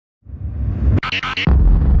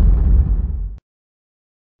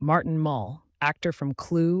Martin Mull, actor from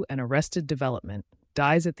Clue and Arrested Development,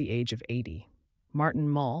 dies at the age of 80. Martin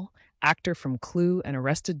Mull, actor from Clue and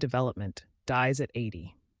Arrested Development, dies at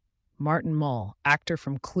 80. Martin Mull, actor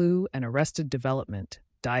from Clue and Arrested Development,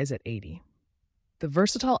 dies at 80. The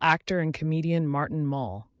versatile actor and comedian Martin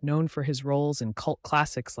Mull, known for his roles in cult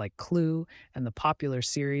classics like Clue and the popular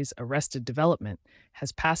series Arrested Development,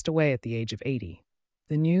 has passed away at the age of 80.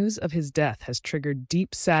 The news of his death has triggered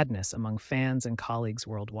deep sadness among fans and colleagues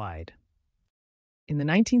worldwide. In the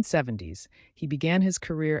 1970s, he began his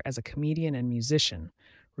career as a comedian and musician,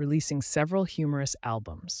 releasing several humorous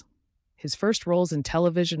albums. His first roles in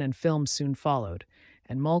television and film soon followed,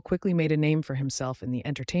 and Mull quickly made a name for himself in the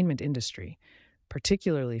entertainment industry,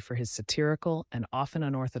 particularly for his satirical and often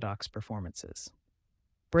unorthodox performances.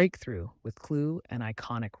 Breakthrough with Clue and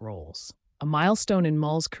iconic roles. A milestone in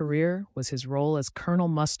Mull's career was his role as Colonel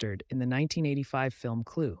Mustard in the 1985 film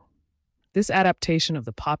Clue. This adaptation of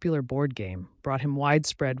the popular board game brought him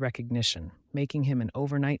widespread recognition, making him an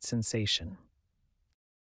overnight sensation.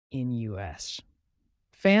 In U.S.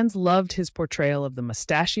 Fans loved his portrayal of the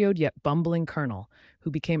mustachioed yet bumbling colonel, who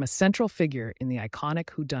became a central figure in the iconic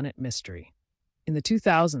whodunit mystery. In the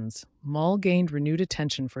 2000s, Mull gained renewed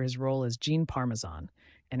attention for his role as Gene Parmesan,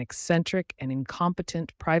 an eccentric and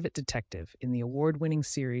incompetent private detective in the award-winning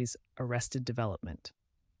series Arrested Development.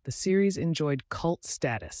 The series enjoyed cult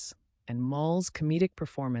status, and Mull's comedic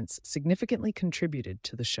performance significantly contributed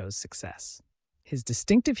to the show's success. His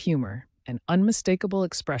distinctive humor and unmistakable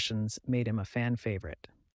expressions made him a fan favorite.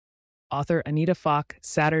 Author Anita Falk,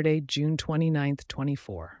 Saturday, June 29,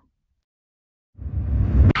 24.